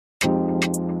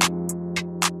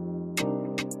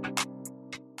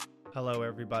Hello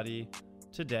everybody.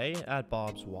 Today at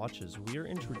Bob's Watches we are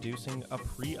introducing a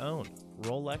pre-owned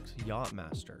Rolex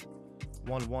Yacht-Master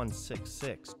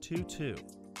 116622.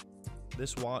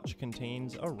 This watch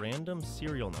contains a random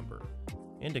serial number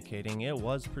indicating it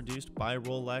was produced by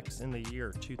Rolex in the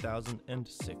year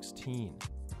 2016.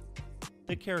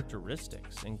 The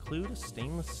characteristics include a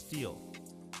stainless steel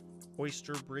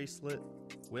Oyster bracelet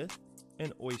with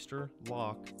an Oyster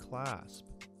lock clasp.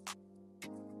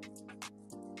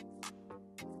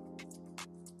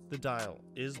 The dial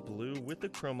is blue with a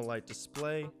chromalight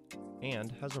display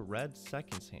and has a red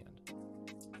seconds hand.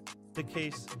 The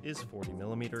case is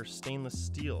 40mm stainless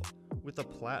steel with a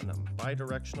platinum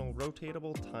bidirectional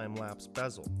rotatable time-lapse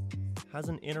bezel, has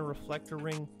an inner reflector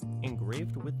ring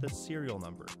engraved with the serial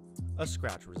number, a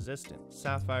scratch-resistant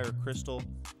sapphire crystal,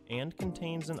 and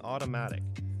contains an automatic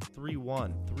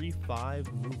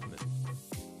 3135 movement.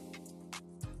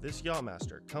 This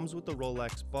Yacht-Master comes with the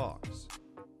Rolex box,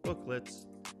 booklets,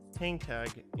 hang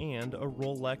tag, and a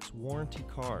Rolex warranty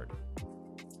card.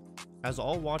 As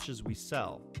all watches we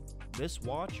sell, this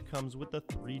watch comes with a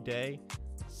 3-day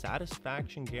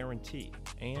satisfaction guarantee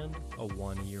and a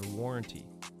 1-year warranty.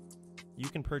 You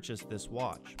can purchase this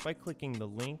watch by clicking the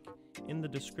link in the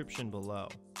description below,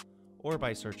 or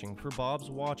by searching for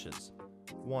Bob's Watches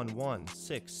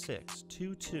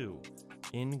 116622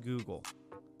 in Google.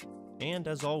 And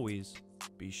as always,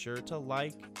 be sure to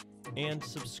like and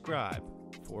subscribe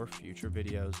for future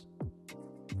videos.